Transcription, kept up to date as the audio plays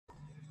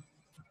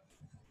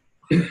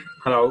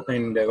Hello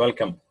and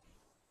welcome.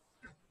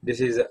 This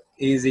is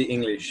Easy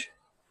English,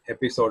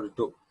 episode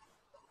 2.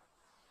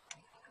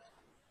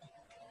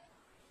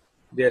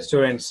 Dear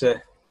students,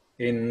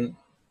 in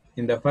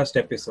the first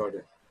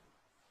episode,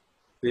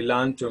 we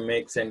learned to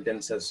make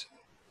sentences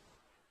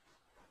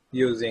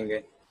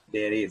using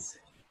there is.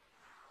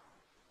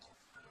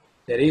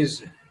 There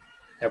is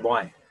a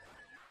boy.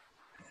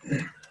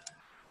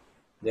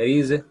 There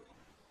is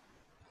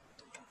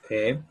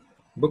a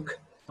book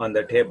on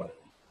the table.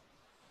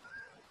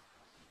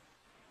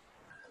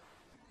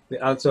 We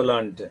also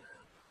learned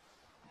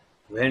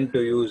when to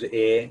use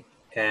a,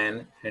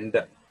 an, and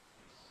the.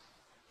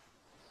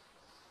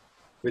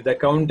 With the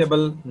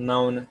countable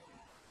noun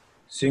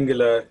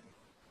singular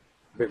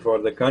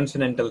before the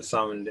consonantal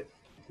sound,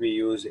 we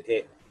use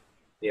a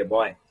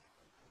boy.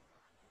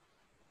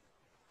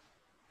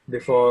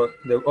 Before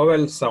the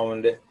vowel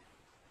sound,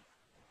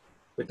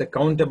 with the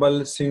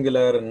countable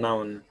singular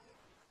noun,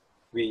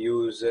 we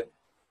use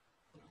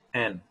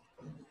an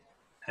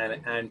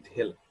ant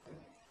hill,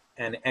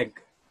 an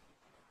egg,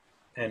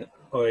 an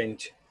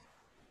orange.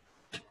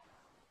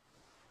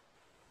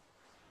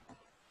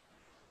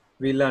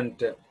 We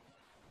learned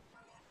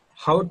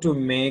how to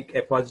make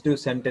a positive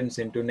sentence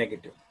into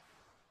negative.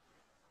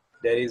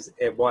 There is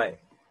a boy.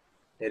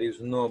 There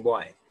is no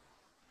boy.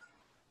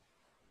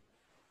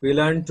 We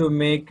learned to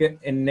make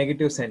a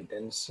negative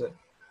sentence.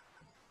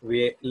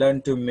 We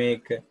learned to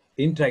make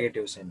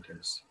interrogative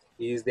sentence.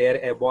 Is there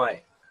a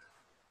boy?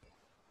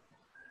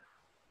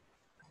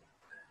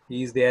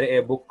 Is there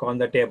a book on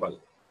the table?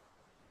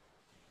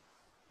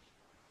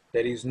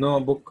 There is no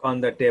book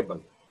on the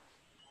table.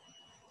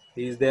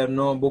 Is there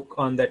no book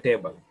on the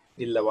table?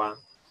 Illava.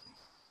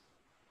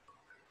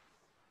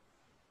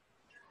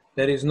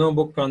 There is no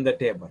book on the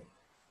table.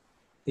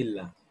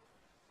 Illa.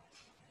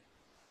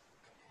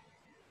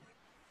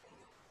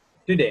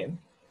 Today,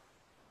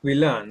 we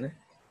learn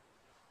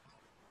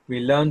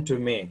to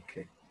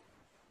make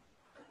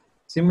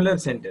similar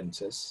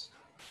sentences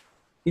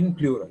in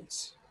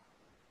plurals.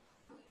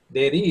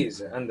 There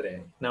is andre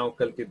ನಾವು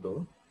ಕಲ್ತಿದ್ದು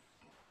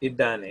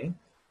ಇದ್ದಾನೆ,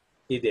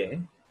 ಇದೆ,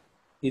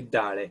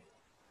 ಇದ್ದಾಳೆ,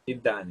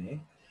 ಇದ್ದಾನೆ,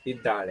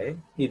 ಇದ್ದಾಳೆ,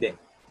 ಇದೆ.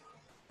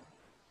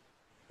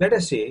 Let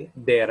us say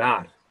there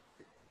are.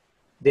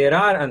 There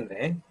are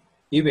andre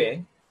ಇವೆ,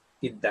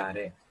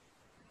 ಇದ್ದಾರೆ.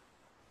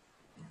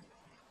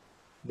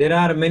 There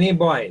are many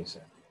boys.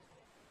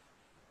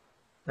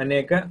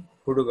 ಅನೇಕ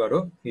ಹುಡುಗರು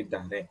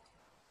ಇದ್ದಾರೆ.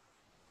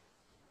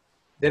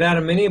 There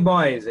are many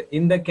boys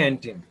in the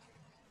canteen.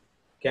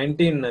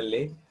 Canteen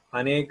ನಲ್ಲಿ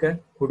ಅನೇಕ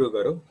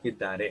ಹುಡುಗರು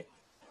ಇದ್ದಾರೆ.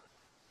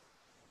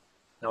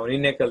 ನಾವು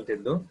ನಿನ್ನೆ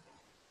ಕಲ್ತಿದ್ದು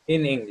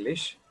in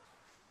English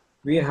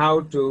we have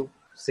to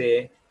say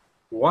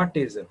what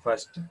is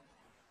first,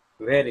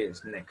 where is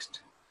next.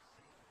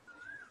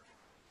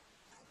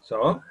 So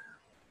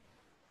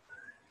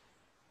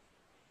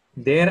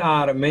there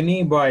are many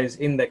boys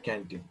in the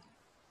canteen.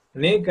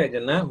 ಅನೇಕ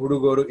ಜನ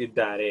ಹುಡುಗರು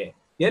ಇದ್ದಾರೆ.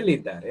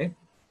 ಎಲ್ಲಿದ್ದಾರೆ?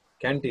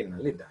 ಕ್ಯಾಂಟೀನ್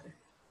ನಲ್ಲಿ ಇದ್ದಾರೆ.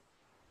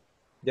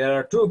 There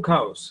are 2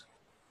 cows.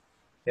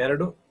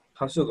 ಎರಡು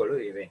ಹಸುಗಳು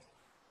ಇವೆ.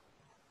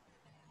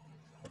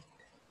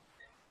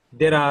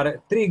 There are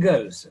 3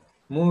 girls.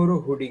 3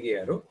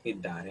 ಹುಡುಗಿಯರು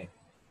ಇದ್ದಾರೆ.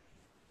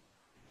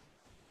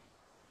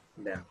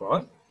 Therefore,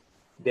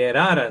 there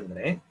are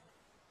ಅಂದ್ರೆ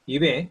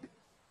ಇವೆ,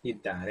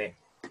 ಇದ್ದಾರೆ.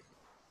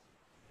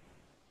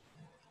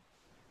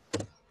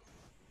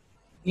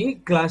 ಈ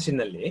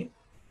ಕ್ಲಾಸಿನಲ್ಲಿ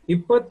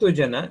 20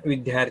 ಜನ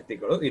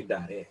ವಿದ್ಯಾರ್ಥಿಗಳು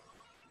ಇದ್ದಾರೆ.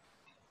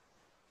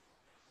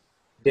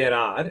 There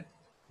are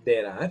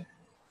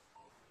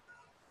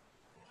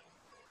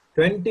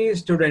 20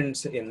 students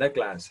in the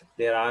class.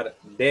 There are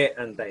they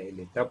ಅಂತ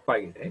ಇಲ್ಲಿ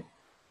ತಪ್ಪಾಗಿದೆ.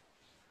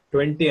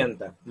 20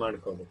 ಅಂತ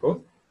ಮಾಡ್ಕೋಬೇಕು.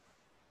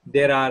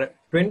 There are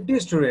 20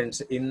 students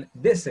in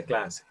this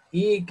class.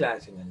 ಈ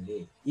ಕ್ಲಾಸಿನಲ್ಲಿ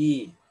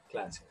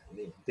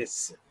this.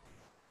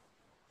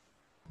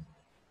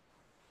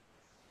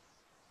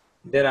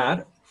 There are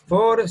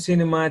 4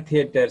 cinema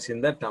theaters in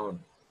the town.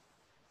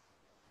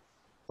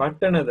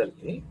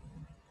 ಪಟ್ಟಣದಲ್ಲಿ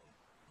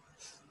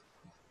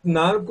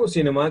 4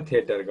 ಸಿನಿಮಾ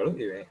ಥಿಯೇಟರ್ಗಳು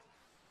ಇವೆ.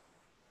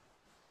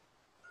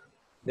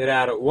 There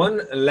are 1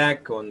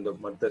 lakh ಒಂದು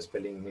ಮತ್ತೆ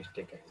ಸ್ಪೆಲ್ಲಿಂಗ್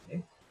ಮಿಸ್ಟೇಕ್ ಆಗಿದೆ.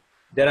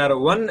 There are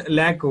 1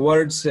 lakh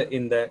words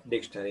in the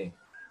dictionary.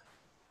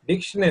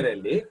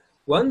 ಡಿಕ್ಷನರಿಯಲ್ಲಿ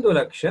 1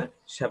 lakh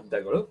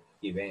ಶಬ್ದಗಳು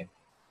ಇವೆ.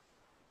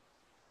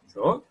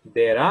 So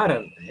there are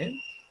ಅಂದ್ರೆ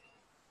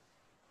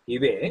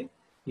ಇವೆ,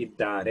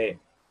 ಇದ್ದಾರೆ.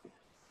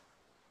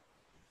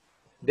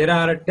 There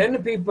are 10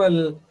 people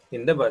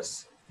in the bus.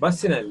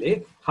 ಬಸ್ಸಿನಲ್ಲಿ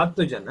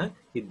 10 ಜನ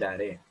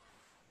ಇದ್ದಾರೆ.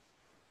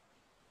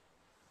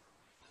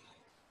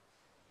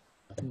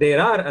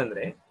 There are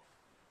ಅಂದ್ರೆ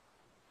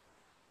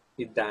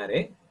ಇದ್ದಾರೆ,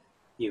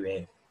 ಇವೆ.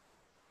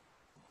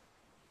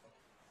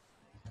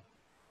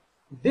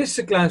 This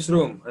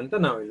classroom ಅಂತ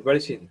ನಾವು ಇಲ್ಲಿ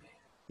ಬಳಸಿದ್ವಿ.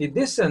 ಈ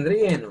this ಅಂದ್ರೆ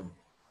ಏನು?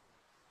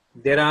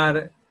 There are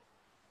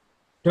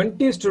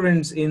 20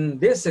 students in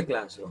this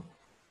classroom.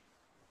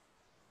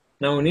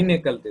 ನಾವು ನಿನ್ನೆ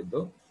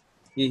ಕಲ್ತಿದ್ದು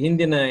ಈ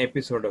ಹಿಂದಿನ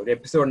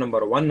ಎಪಿಸೋಡ್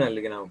ನಂಬರ್ 1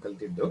 ಅಲ್ಲಿಗೆ ನಾವು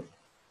ಕಲ್ತಿದ್ದು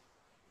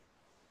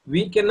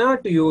we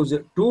cannot use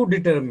 2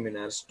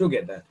 determiners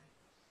together.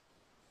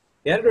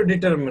 2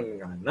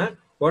 ಡಿಟರ್ಮಿನರ್ಗಳನ್ನ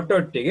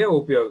ಒಟ್ಟೊಟ್ಟಿಗೆ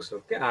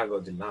ಉಪಯೋಗಿಸೋಕೆ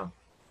ಆಗೋದಿಲ್ಲ.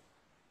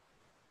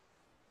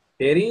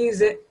 There is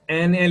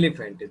an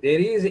elephant.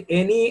 There is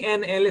any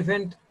an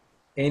elephant.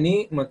 Any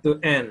ಮತ್ತು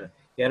an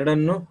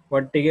ಎರಡನ್ನು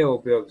ಒಟ್ಟಿಗೆ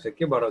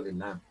ಉಪಯೋಗಿಸಕ್ಕೆ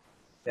ಬರೋದಿಲ್ಲ.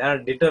 They are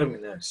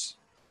determiners.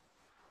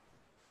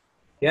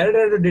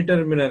 ಎರಡೆರಡು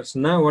ಡಿಟರ್ಮಿನರ್ಸ್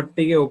ನ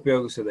ಒಟ್ಟಿಗೆ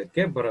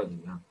ಉಪಯೋಗಿಸೋದಕ್ಕೆ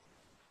ಬರೋದಿಲ್ಲ.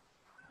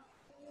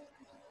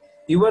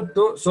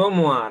 ಇವತ್ತು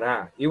ಸೋಮವಾರ,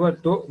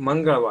 ಇವತ್ತು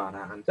ಮಂಗಳವಾರ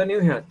ಅಂತ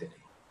ನೀವು ಹೇಳ್ತೀರಿ.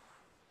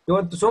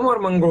 ಇವತ್ತು ಸೋಮವಾರ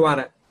ಮಂಗಳವಾರ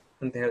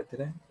ಅಂತ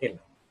ಹೇಳ್ತೀರಾ? ಇಲ್ಲ.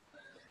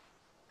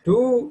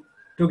 Two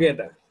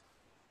together.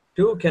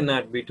 Two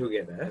cannot be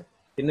together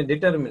in the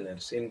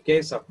determiners. In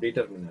case of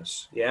determiners,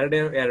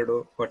 ಎರಡು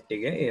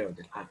ಒಟ್ಟಿಗೆ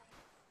ಇರೋದಿಲ್ಲ.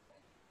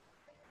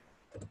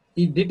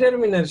 ಈ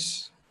ಡಿಟರ್ಮಿನರ್ಸ್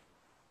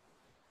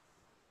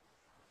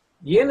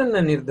ಏನನ್ನ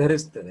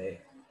ನಿರ್ಧರಿಸ್ತದೆ?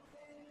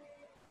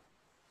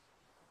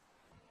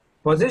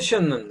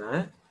 ಪೊಸಿಷನ್ ಅನ್ನ,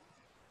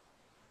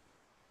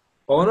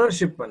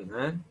 ಓನರ್ಶಿಪ್ ಅನ್ನ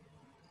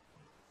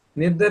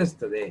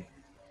ನಿರ್ಧರಿಸ್ತದೆ.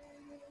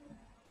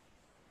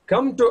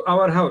 Come to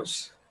our house.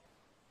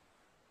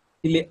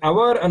 ಇಲ್ಲಿ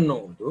ಅವರ್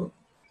ಅನ್ನುವುದು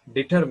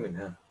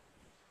ಡಿಟರ್ಮಿನರ್.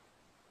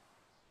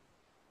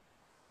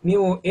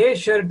 ನೀವು ಎ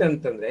ಶರ್ಟ್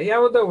ಅಂತಂದ್ರೆ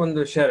ಯಾವುದೋ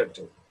ಒಂದು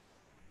ಶರ್ಟ್.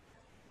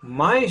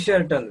 ಮೈ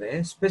ಶರ್ಟ್ ಅಂದ್ರೆ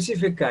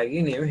ಸ್ಪೆಸಿಫಿಕ್ ಆಗಿ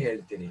ನೀವು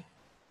ಹೇಳ್ತೀರಿ.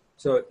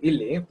 ಸೊ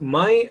ಇಲ್ಲಿ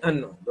ಮೈ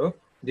ಅನ್ನೋದು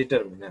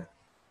ಡಿಟರ್ಮಿನರ್.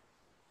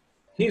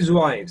 ಹಿಸ್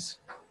ವಾಯ್ಸ್,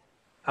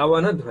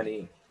 ಅವನ ಧ್ವನಿ.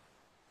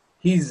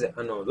 ಹಿಸ್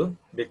ಅನ್ನೋದು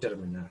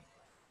ಡಿಟರ್ಮಿನರ್.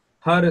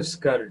 ಹರ್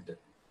skirt,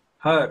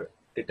 Har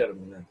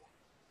ಡಿಟರ್ಮಿನರ್.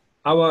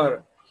 Hour,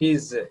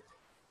 his,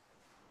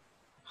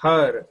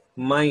 Har,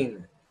 main,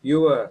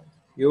 your,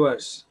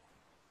 yours.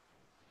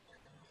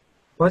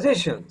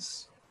 Positions,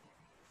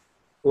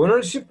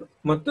 ownership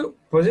ಮತ್ತು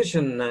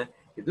ಪೊಸಿಷನ್ ನ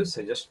ಇದು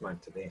ಸಜೆಸ್ಟ್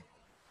ಮಾಡ್ತದೆ.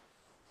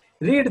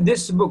 Read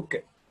this book.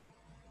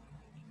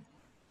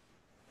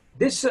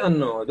 ದಿಸ್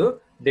ಅನ್ನೋದು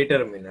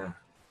ಡಿಟರ್ಮಿನರ್.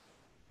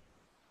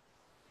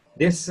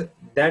 This,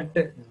 that,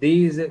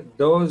 these,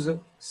 those,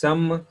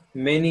 some,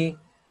 many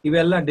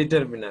ಇವೆಲ್ಲ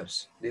ಡಿಟರ್ಮಿನರ್ಸ್.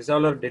 This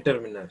all are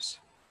ಡಿಟರ್ಮಿನರ್ಸ್.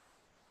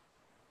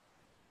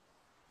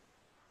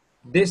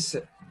 ದಿಸ್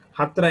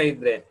ಹತ್ರ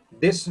ಇದ್ರೆ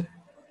ದಿಸ್,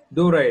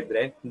 ದೂರ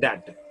ಇದ್ರೆ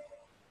ದ್ಯಾಟ್.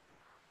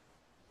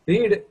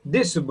 Read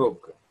this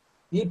book.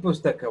 ಈ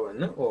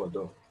ಪುಸ್ತಕವನ್ನು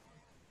ಓದು.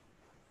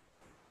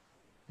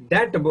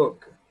 ದ್ಯಾಟ್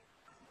ಬುಕ್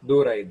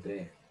ದೂರ ಇದ್ರೆ.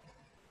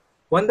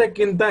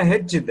 ಒಂದಕ್ಕಿಂತ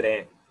ಹೆಚ್ಚಿದ್ರೆ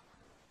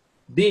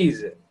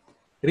ದೀಸ್,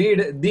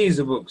 ರೀಡ್ ದೀಸ್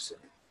ಬುಕ್ಸ್.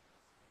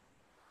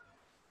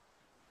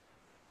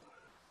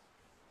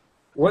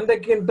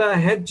 ಒಂದಕ್ಕಿಂತ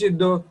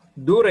ಹೆಚ್ಚಿದ್ದು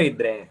ದೂರ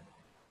ಇದ್ರೆ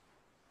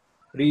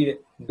ರೀಡ್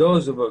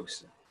ದೋಸ್ ಬುಕ್ಸ್.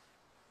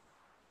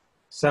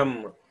 ಸಮ್,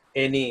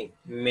 ಎನಿ,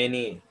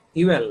 ಮೆನಿ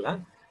ಇವೆಲ್ಲ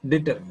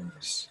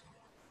ಡಿಟರ್ಮಿನರ್ಸ್.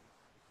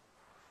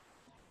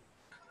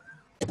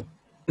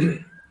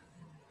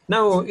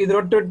 ನಾವು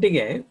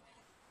ಇದರೊಟ್ಟೊಟ್ಟಿಗೆ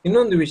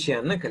ಇನ್ನೊಂದು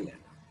ವಿಷಯನ್ನ ಕಲಿಯೋಣ.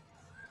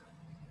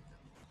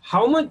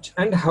 How much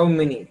and how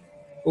many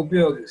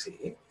ಉಪಯೋಗಿಸಿ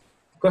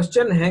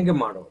ಕ್ವಶನ್ ಹೇಗೆ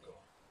ಮಾಡೋದು?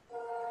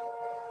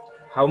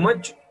 ಹೌ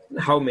ಮಚ್,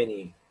 ಹೌ ಮೆನಿ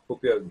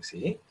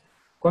ಉಪಯೋಗಿಸಿ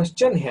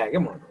ಕ್ವಶನ್ ಹೇಗೆ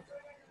ಮಾಡೋದು?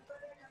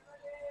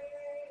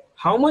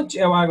 ಹೌ ಮಚ್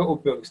ಯಾವಾಗ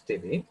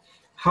ಉಪಯೋಗಿಸ್ತೀವಿ?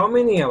 ಹೌ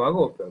ಮೆನಿ ಯಾವಾಗ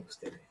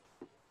ಉಪಯೋಗಿಸ್ತೀವಿ?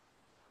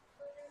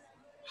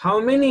 How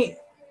many,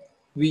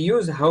 we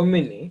use how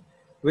many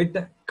with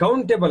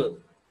countable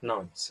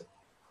nouns.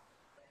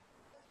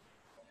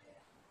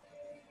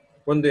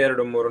 1, 2,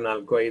 3,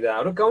 4, 5,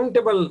 6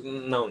 countable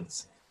nouns.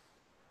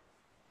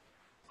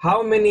 How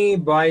many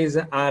boys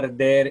are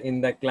there in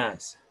the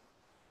class?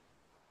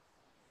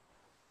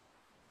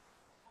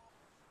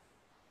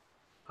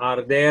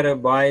 Are there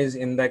boys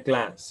in the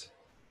class?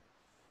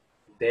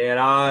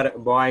 There are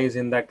boys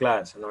in the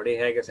class. ನೋಡಿ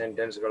ಹೇಗೆ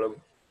ಸೆಂಟೆನ್ಸ್ಗಳು.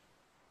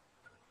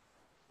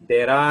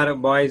 There are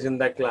boys in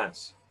the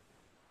class.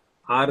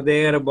 Are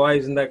there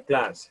boys in the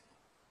class?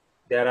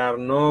 There are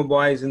no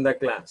boys in the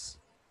class.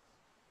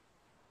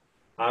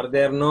 Are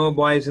there no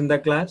boys in the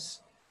class?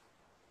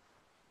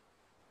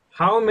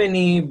 How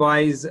many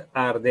boys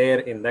are there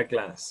in the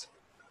class?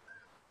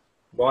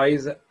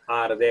 Boys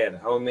are there.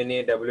 How many?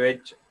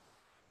 WH,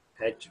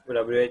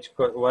 WH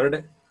word,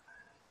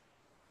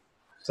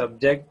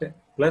 subject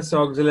plus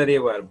auxiliary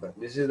verb.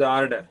 This is the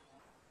order.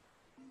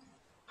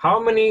 How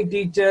many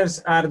teachers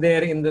are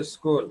there in the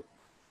school?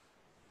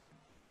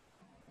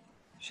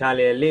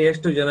 ಶಾಲೆಯಲ್ಲಿ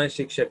ಎಷ್ಟು ಜನ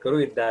ಶಿಕ್ಷಕರು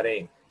ಇದ್ದಾರೆ?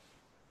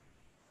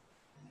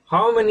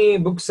 How many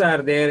books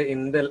are there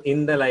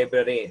in the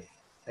library?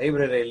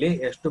 ಲೈಬ್ರರಿಯಲ್ಲಿ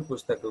ಎಷ್ಟು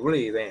ಪುಸ್ತಕಗಳು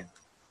ಇವೆ?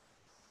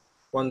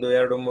 1, 2,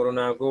 3,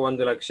 4,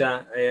 1 ಲಕ್ಷ,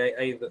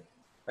 5,000,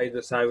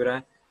 1000,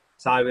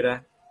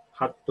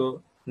 10,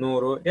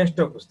 100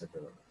 ಎಷ್ಟು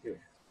ಪುಸ್ತಕಗಳು ಇವೆ?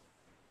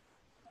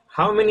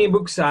 How many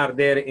books are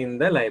there in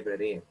the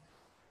library?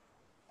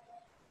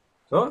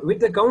 So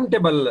with the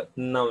countable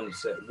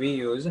nouns we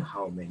use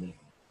how many.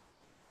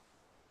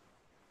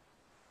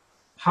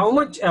 How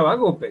much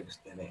ಯಾವಾಗ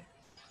ಉಪಯೋಗಿಸ್ತೇವೆ?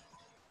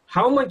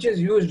 How much is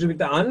used with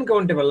the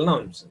uncountable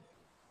nouns?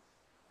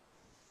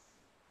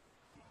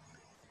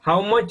 How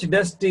much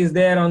dust is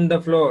there on the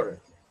floor?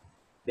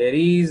 There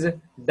is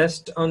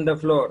dust on the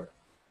floor.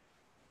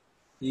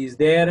 Is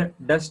there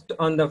dust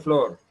on the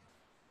floor?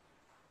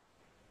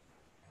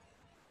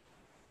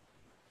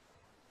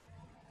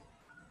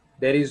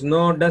 There is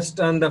no dust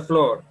on the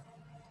floor.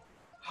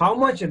 How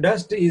much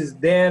dust is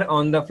there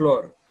on the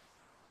floor?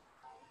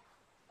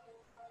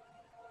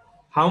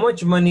 How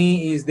much money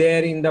is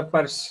there in the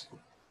purse?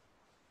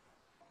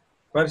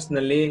 Purse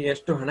nalli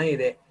eshtu hana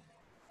ide?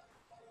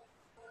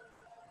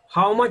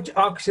 How much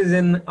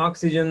oxygen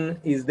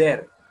is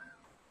there?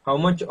 How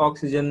much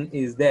oxygen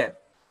is there?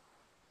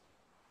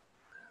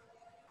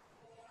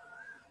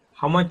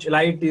 How much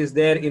light is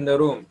there in the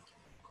room?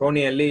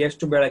 ಕೋಣೆಯಲ್ಲಿ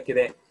ಎಷ್ಟು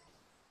ಬೆಳಕಿದೆ?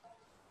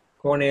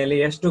 ಕೋಣೆಯಲ್ಲಿ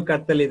ಎಷ್ಟು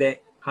ಕತ್ತಲಿದೆ?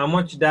 How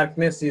much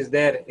darkness is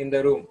there in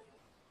the room?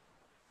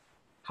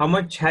 How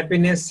much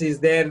happiness is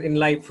there in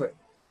life?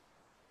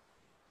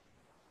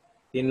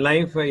 In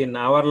life, in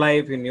our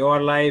life, in your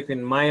life,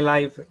 in my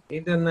life.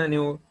 ಇದನ್ನ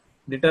ನೀವು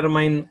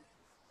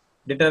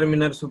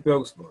determiners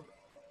ಉಪಯೋಗಿಸಬಹುದು.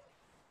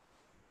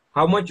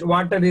 How much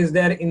water is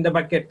there in the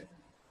bucket?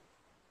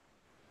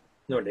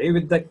 ನೋಡಿ,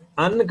 with the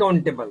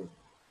uncountable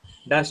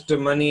dust,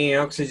 money,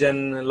 oxygen,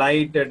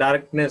 light,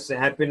 darkness,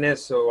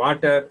 happiness,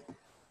 water.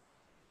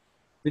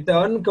 With the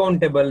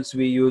uncountables,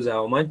 we use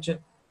how much?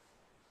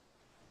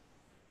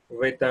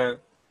 With the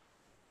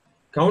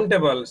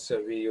countables,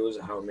 we use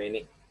how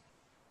many?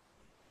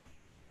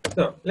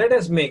 So, let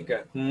us make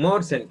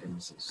more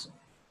sentences.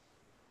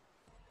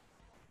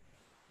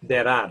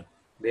 There are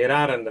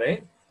andre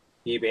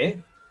ive,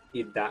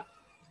 idda,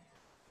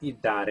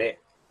 iddare,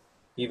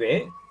 ive,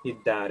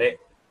 iddare.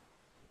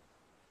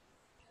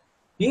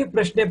 ಈ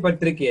ಪ್ರಶ್ನೆ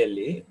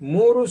ಪತ್ರಿಕೆಯಲ್ಲಿ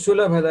 3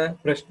 ಸುಲಭದ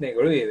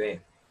ಪ್ರಶ್ನೆಗಳು ಇವೆ.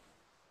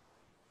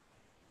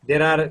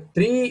 There are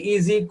 3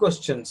 easy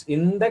questions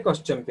in the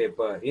question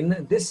paper. In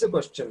this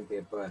question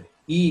paper,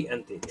 E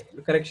ಅಂತಿದೆ,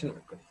 correction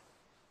ಮಾಡ್ಕೊಳ್ಳಿ.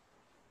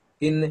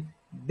 In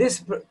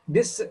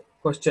this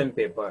question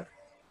paper,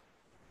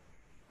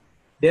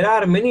 there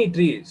are many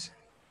trees.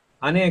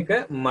 ಅನೇಕ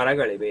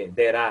ಮರಗಳಿವೆ.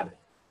 There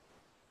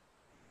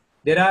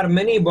are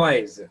many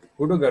boys.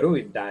 ಹುಡುಗರು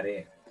ಇದ್ದಾರೆ.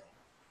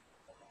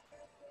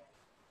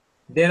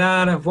 There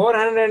are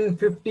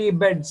 450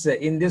 beds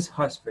in this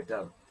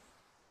hospital.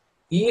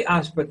 ಈ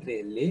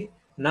ಆಸ್ಪತ್ರೆಯಲ್ಲಿ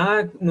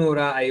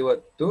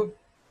 450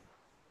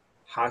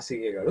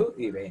 ಹಾಸಿಗೆಗಳು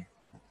ಇವೆ.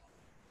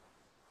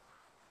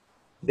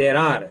 There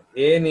are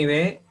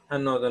ಏನಿವೆ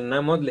ಅನ್ನೋದನ್ನ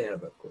ಮೊದಲು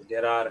ಹೇಳಬೇಕು.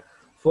 There are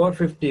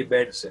 450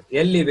 beds.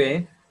 ಎಲ್ಲಿವೆ?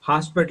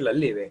 ಹಾಸ್ಪಿಟಲ್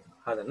ಅಲ್ಲಿ ಇವೆ.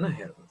 ಅದನ್ನ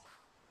ಹೇಳಬೇಕು.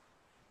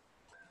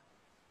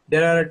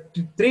 There are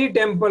 3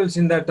 temples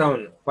in the town.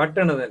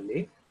 ಪಟ್ಟಣದಲ್ಲಿ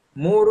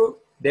 3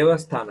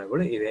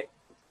 ದೇವಸ್ಥಾನಗಳು ಇವೆ.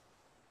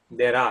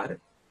 There are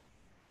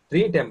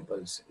 3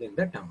 temples in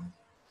the town.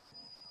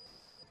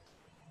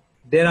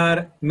 There are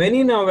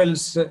many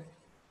novels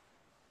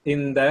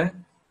in the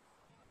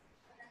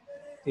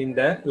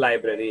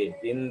library.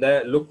 In the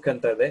look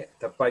antade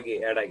tappagi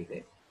add agide.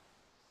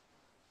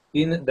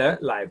 In the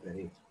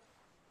library.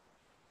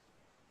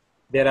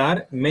 There are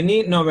many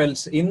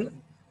novels in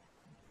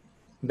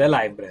the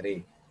library.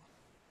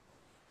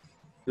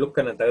 Look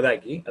anna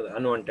tagdaki, adu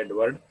unwanted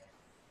word.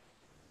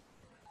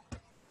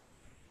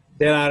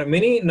 There are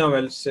many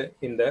novels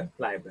in the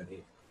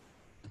library.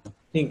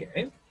 ಹಿಂಗೆ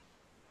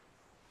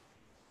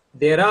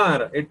there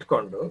are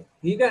ಇಟ್ಕೊಂಡು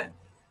ಈಗ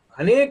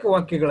ಅನೇಕ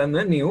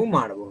ವಾಕ್ಯಗಳನ್ನು ನೀವು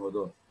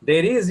ಮಾಡಬಹುದು.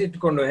 there is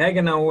ಇಟ್ಕೊಂಡು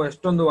ಹೇಗೆ ನಾವು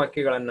ಎಷ್ಟೊಂದು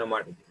ವಾಕ್ಯಗಳನ್ನು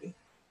ಮಾಡಿದ್ದೀವಿ.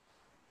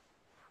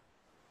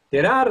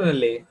 there are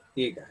ನಲ್ಲಿ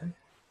ಈಗ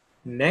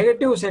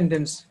ನೆಗೆಟಿವ್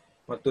ಸೆಂಟೆನ್ಸ್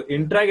ಮತ್ತು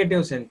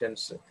ಇಂಟ್ರಾಗೇಟಿವ್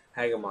ಸೆಂಟೆನ್ಸ್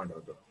ಹೇಗೆ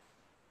ಮಾಡೋದು.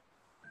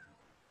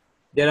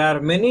 there are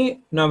many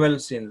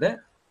novels in the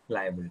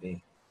library.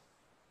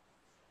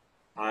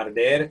 Are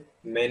there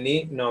many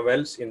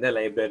novels in the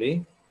library?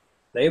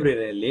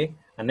 ಲೈಬ್ರರಿಯಲ್ಲಿ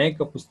ಅನೇಕ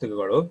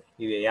ಪುಸ್ತಕಗಳು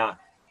ಇವೆಯಾ?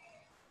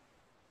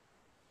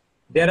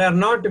 There are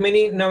not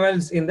many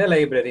novels in the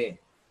library.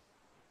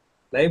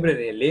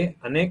 ಲೈಬ್ರರಿಯಲ್ಲಿ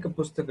ಅನೇಕ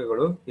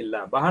ಪುಸ್ತಕಗಳು ಇಲ್ಲ,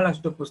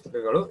 ಬಹಳಷ್ಟು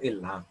ಪುಸ್ತಕಗಳು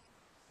ಇಲ್ಲ.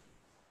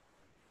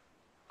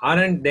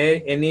 Aren't there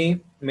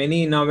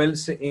many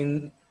novels in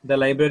the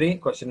library?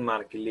 Question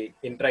mark ಇಲ್ಲಿ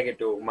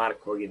ಇಂಟ್ರಾಗೇಟಿವ್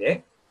ಮಾರ್ಕ್ ಹೋಗಿದೆ.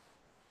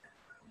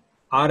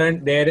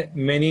 Aren't there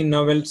many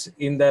novels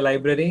in the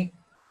library?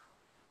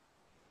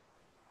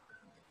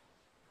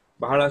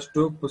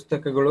 ಬಹಳಷ್ಟು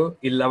ಪುಸ್ತಕಗಳು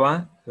ಇಲ್ಲವಾ?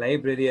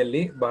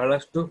 ಲೈಬ್ರರಿಯಲ್ಲಿ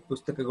ಬಹಳಷ್ಟು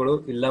ಪುಸ್ತಕಗಳು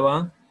ಇಲ್ಲವಾ?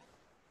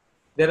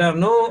 There are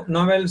no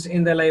novels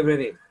in the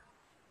library.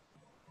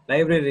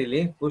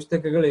 ಲೈಬ್ರರಿಯಲ್ಲಿ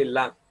ಪುಸ್ತಕಗಳು ಇಲ್ಲ.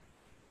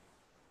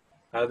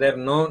 Are there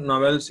no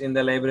novels in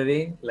the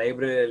library?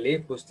 ಲೈಬ್ರರಿಯಲ್ಲಿ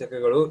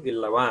ಪುಸ್ತಕಗಳು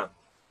ಇಲ್ಲವಾ?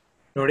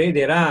 ನೋಡಿ,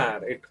 there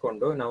are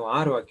ಇಟ್ಕೊಂಡು ನಾವು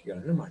 6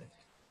 ವಾಕ್ಯಗಳನ್ನು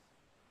ಮಾಡಿದ್ವಿ.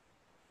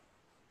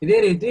 ಇದೇ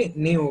ರೀತಿ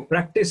ನೀವು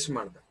ಪ್ರಾಕ್ಟೀಸ್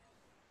ಮಾಡಬೇಕು.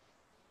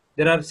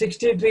 There are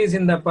 60 trees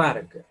in the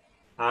park.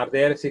 Are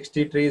there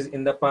 60 trees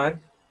in the park?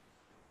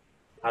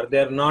 Are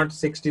there not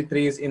 60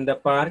 trees in the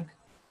park?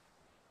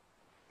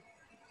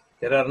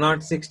 There are not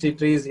 60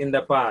 trees in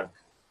the park.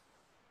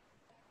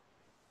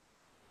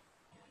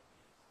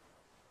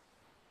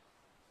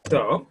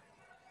 So,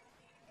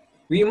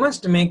 we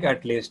must make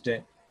at least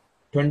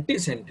 20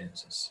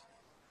 sentences.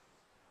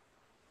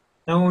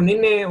 ನಾವು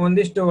ನಿನ್ನೆ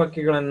ಒಂದಿಷ್ಟು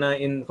ವಾಕ್ಯಗಳನ್ನ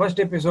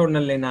first episode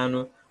ನಲ್ಲಿ ನಾನು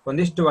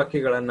ಒಂದಿಷ್ಟು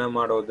ವಾಕ್ಯಗಳನ್ನ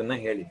ಮಾಡೋದನ್ನ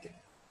ಹೇಳಿದ್ದೆ.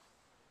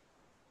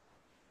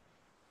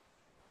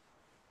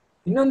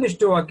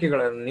 ಇನ್ನೊಂದಿಷ್ಟು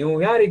ವಾಕ್ಯಗಳನ್ನು ನೀವು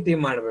ಯಾವ ರೀತಿ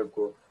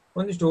ಮಾಡಬೇಕು?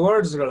 ಒಂದಿಷ್ಟು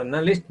ವರ್ಡ್ಸ್ ಗಳನ್ನ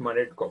ಲಿಸ್ಟ್ ಮಾಡಿ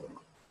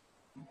ಇಟ್ಕೋಬೇಕು.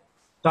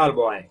 Tall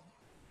boy.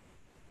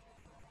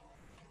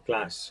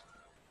 Class.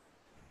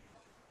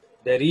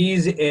 There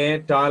is a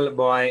tall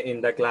boy in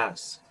the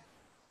class.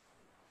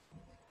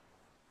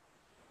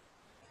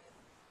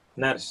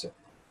 Nurse.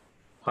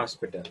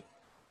 hospital.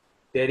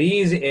 There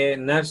is a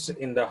nurse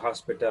in the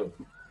hospital.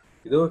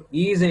 ಇದು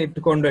ಈಸ್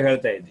ಇಟ್ಟುಕೊಂಡು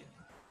ಹೇಳ್ತಾ ಇದ್ದೀನಿ.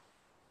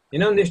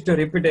 ಇನ್ನೊಂದಿಷ್ಟು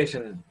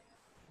ರಿಪಿಟೇಷನ್,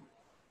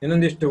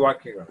 ಇನ್ನೊಂದಿಷ್ಟು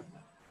ವಾಕ್ಯಗಳು.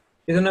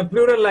 ಇದನ್ನ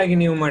ಪ್ಲೂರಲ್ ಆಗಿ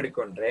ನೀವು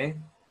ಮಾಡಿಕೊಂಡ್ರೆ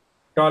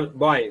tall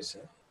boys.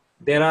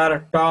 There are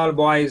tall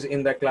boys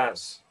in the class.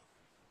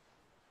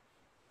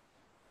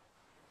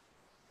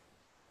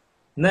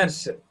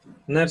 Nurse,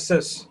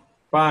 nurses,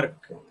 park,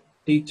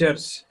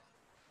 teachers.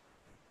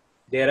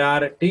 There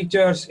are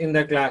teachers in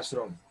the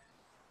classroom.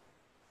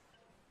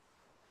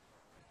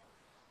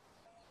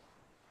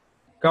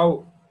 Cow,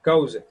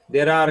 cows.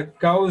 There are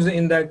cows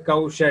in the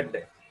cow shed.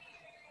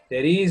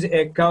 There is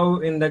a cow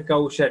in the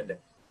cow shed.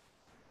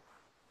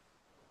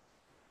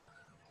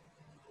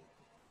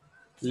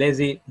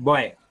 Lazy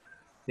boy.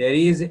 There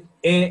is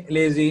a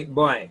lazy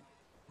boy.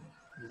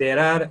 There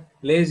are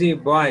lazy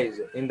boys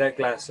in the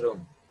classroom.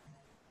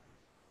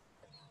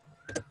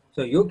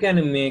 So you can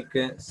make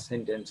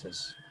sentences.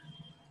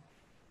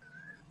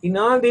 In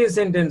all these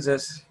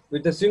sentences,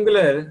 with the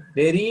singular,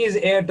 there is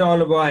a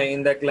tall boy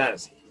in the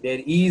class.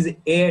 There is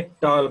a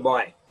tall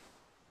boy.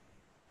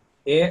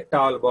 A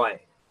tall boy.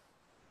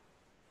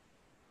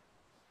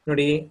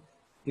 ನೋಡಿ,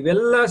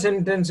 ಇವೆಲ್ಲ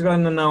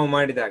ಸೆಂಟೆನ್ಸ್ಗಳನ್ನು ನಾವು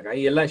ಮಾಡಿದಾಗ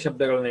ಈ ಎಲ್ಲ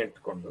ಶಬ್ದಗಳನ್ನ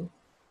ಇಟ್ಕೊಂಡು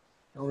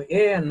ನಾವು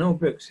A ಅನ್ನು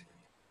ಉಪಯೋಗಿಸಿ.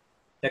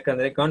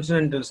 ಯಾಕಂದ್ರೆ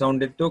ಕಾನ್ಸನೆಂಟಲ್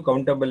ಸೌಂಡ್ ಇತ್ತು,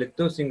 ಕೌಂಟಬಲ್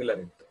ಇತ್ತು,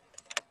 ಸಿಂಗುಲರ್ ಇತ್ತು.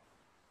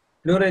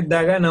 ಪ್ಲೂರಲ್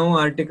ಇದ್ದಾಗ ನಾವು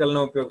ಆರ್ಟಿಕಲ್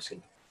ನ ಉಪಯೋಗಿಸಿ.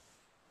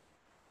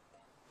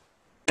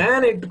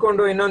 ಆನ್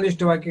ಇಟ್ಕೊಂಡು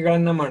ಇನ್ನೊಂದಿಷ್ಟು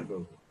ವಾಕ್ಯಗಳನ್ನ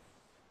ಮಾಡಬಹುದು.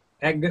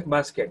 Egg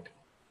basket.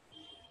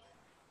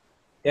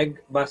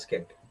 Egg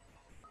basket.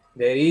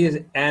 There is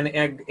an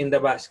egg in the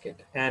basket.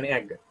 An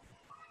egg.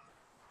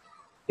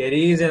 There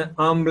is an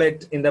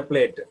omelette in the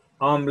plate.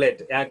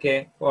 Omelette. ಯಾಕೆ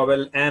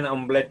vowel an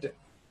omelette.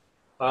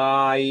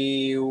 I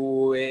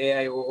U A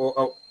I O O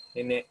O.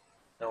 ಇನ್ನೇ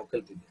ನಾವು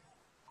ಕಲ್ತಿದ್ದೆ.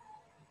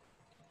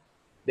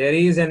 There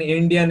is an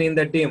Indian in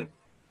the team.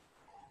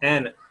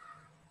 An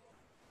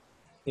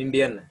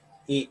Indian.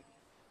 E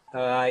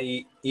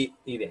I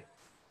ಇದೆ.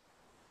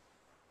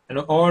 An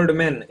old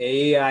man. A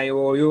I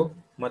O U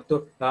ಮತ್ತು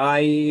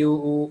I U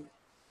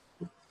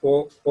O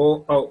O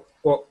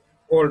O.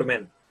 Old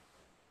man.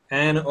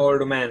 An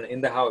old man in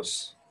the house.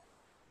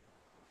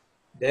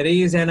 There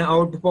is an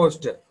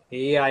outpost.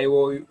 A I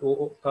O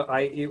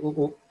I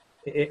O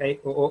A I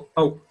O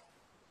O.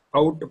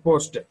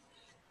 Outpost.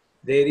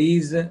 There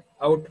is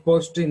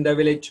outpost in the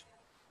village.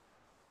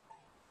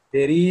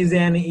 There is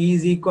an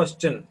easy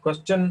question.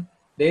 Question.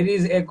 There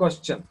is a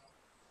question.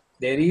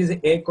 There is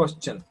a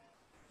question.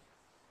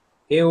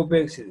 A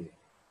ಉಪಯೋಗಿಸಿದ್ವಿ.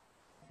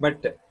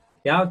 But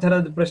ಯಾವ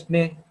ಥರದ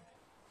ಪ್ರಶ್ನೆ?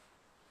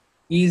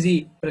 Easy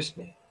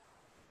ಪ್ರಶ್ನೆ.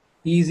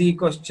 Easy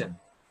question.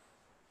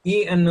 E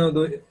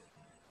ಅನ್ನೋದು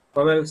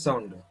ವವೆಲ್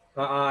sound.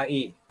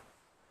 E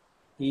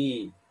E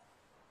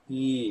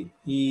E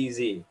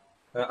easy.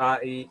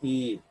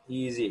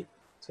 Easy.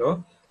 So,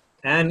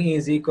 an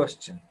easy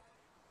question.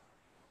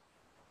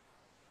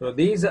 So,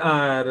 these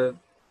are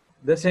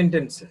the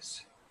sentences.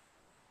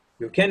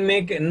 You can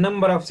make a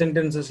number of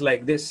sentences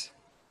like this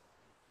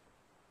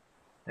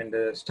and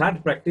start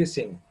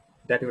practicing.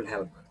 That will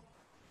help.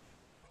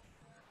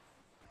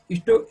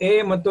 ಇಷ್ಟು A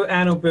ಮತ್ತು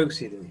on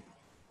ಉಪಯೋಗಿಸಿದ್ವಿ.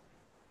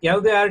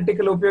 ಯಾವುದೇ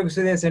article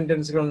ಉಪಯೋಗಿಸದೆ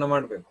ಸೆಂಟೆನ್ಸ್ಗಳನ್ನ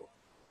ಮಾಡಬೇಕು.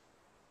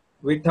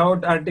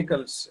 Without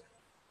articles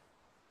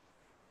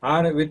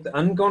or with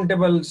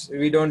uncountables,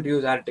 we don't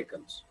use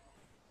articles.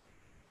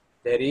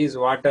 There is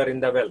water in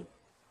the well.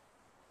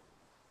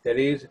 There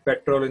is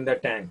petrol in the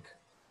tank.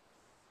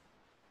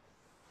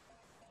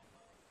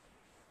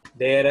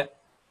 There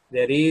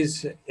is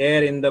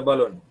air in the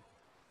balloon.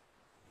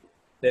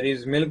 There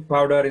is milk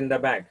powder in the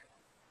bag.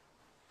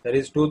 There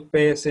is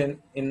toothpaste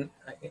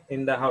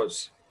in the house.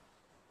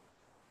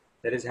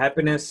 There is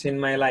happiness in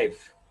my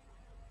life.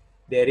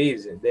 There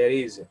is.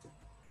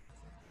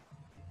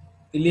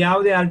 ಇಲ್ಲಿ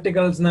ಯಾವುದೇ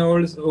articles ನ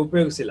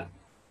ಉಪಯೋಗಿಸಿಲ್ಲ.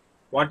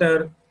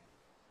 Water,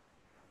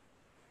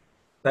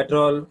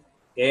 petrol,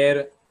 air,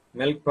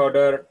 milk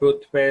powder,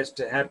 tooth paste,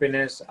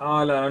 happiness,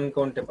 all are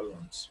uncountable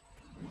once.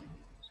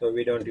 So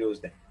we don't use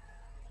them.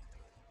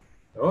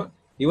 So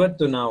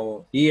ಇವತ್ತು ನಾವು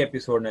ಈ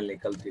episode ನಲ್ಲಿ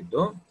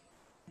ಕಲ್ತಿದ್ದು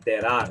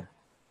there are.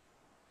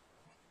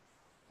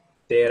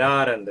 There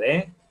are ಅಂದ್ರೆ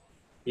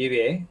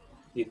ಇವೆ,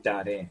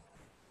 ಇದ್ದಾರೆ.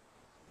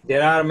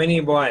 There are many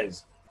boys.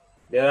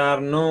 There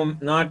are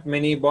not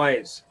many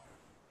boys.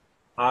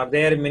 Are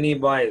there many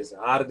boys?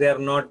 Are there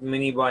not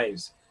many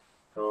boys?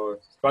 So,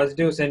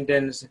 positive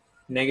sentence,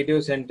 negative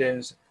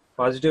sentence,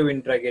 positive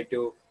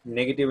interrogative,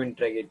 negative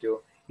interrogative,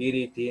 ಈ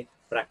ರೀತಿ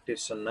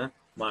practice ಅನ್ನ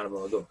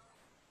ಮಾಡಬಹುದು.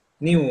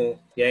 ನೀವು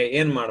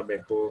ಏನ್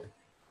ಮಾಡಬೇಕು?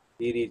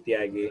 ಈ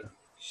ರೀತಿಯಾಗಿ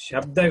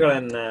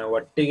ಶಬ್ದಗಳನ್ನ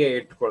ಒಟ್ಟಿಗೆ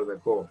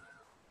ಇಟ್ಕೊಳ್ಬೇಕು.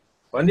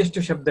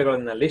 ಒಂದಿಷ್ಟು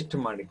ಶಬ್ದಗಳನ್ನ ಲಿಸ್ಟ್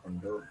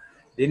ಮಾಡಿಕೊಂಡು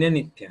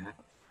ದಿನನಿತ್ಯ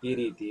ಈ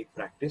ರೀತಿ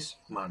ಪ್ರಾಕ್ಟೀಸ್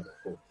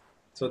ಮಾಡಬೇಕು.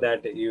 So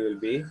that you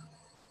will be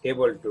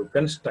able to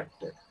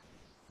construct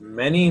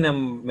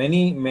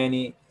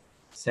many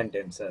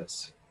sentences.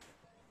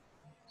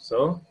 So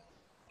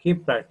keep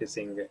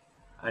practicing.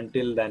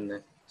 Until then,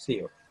 see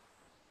you.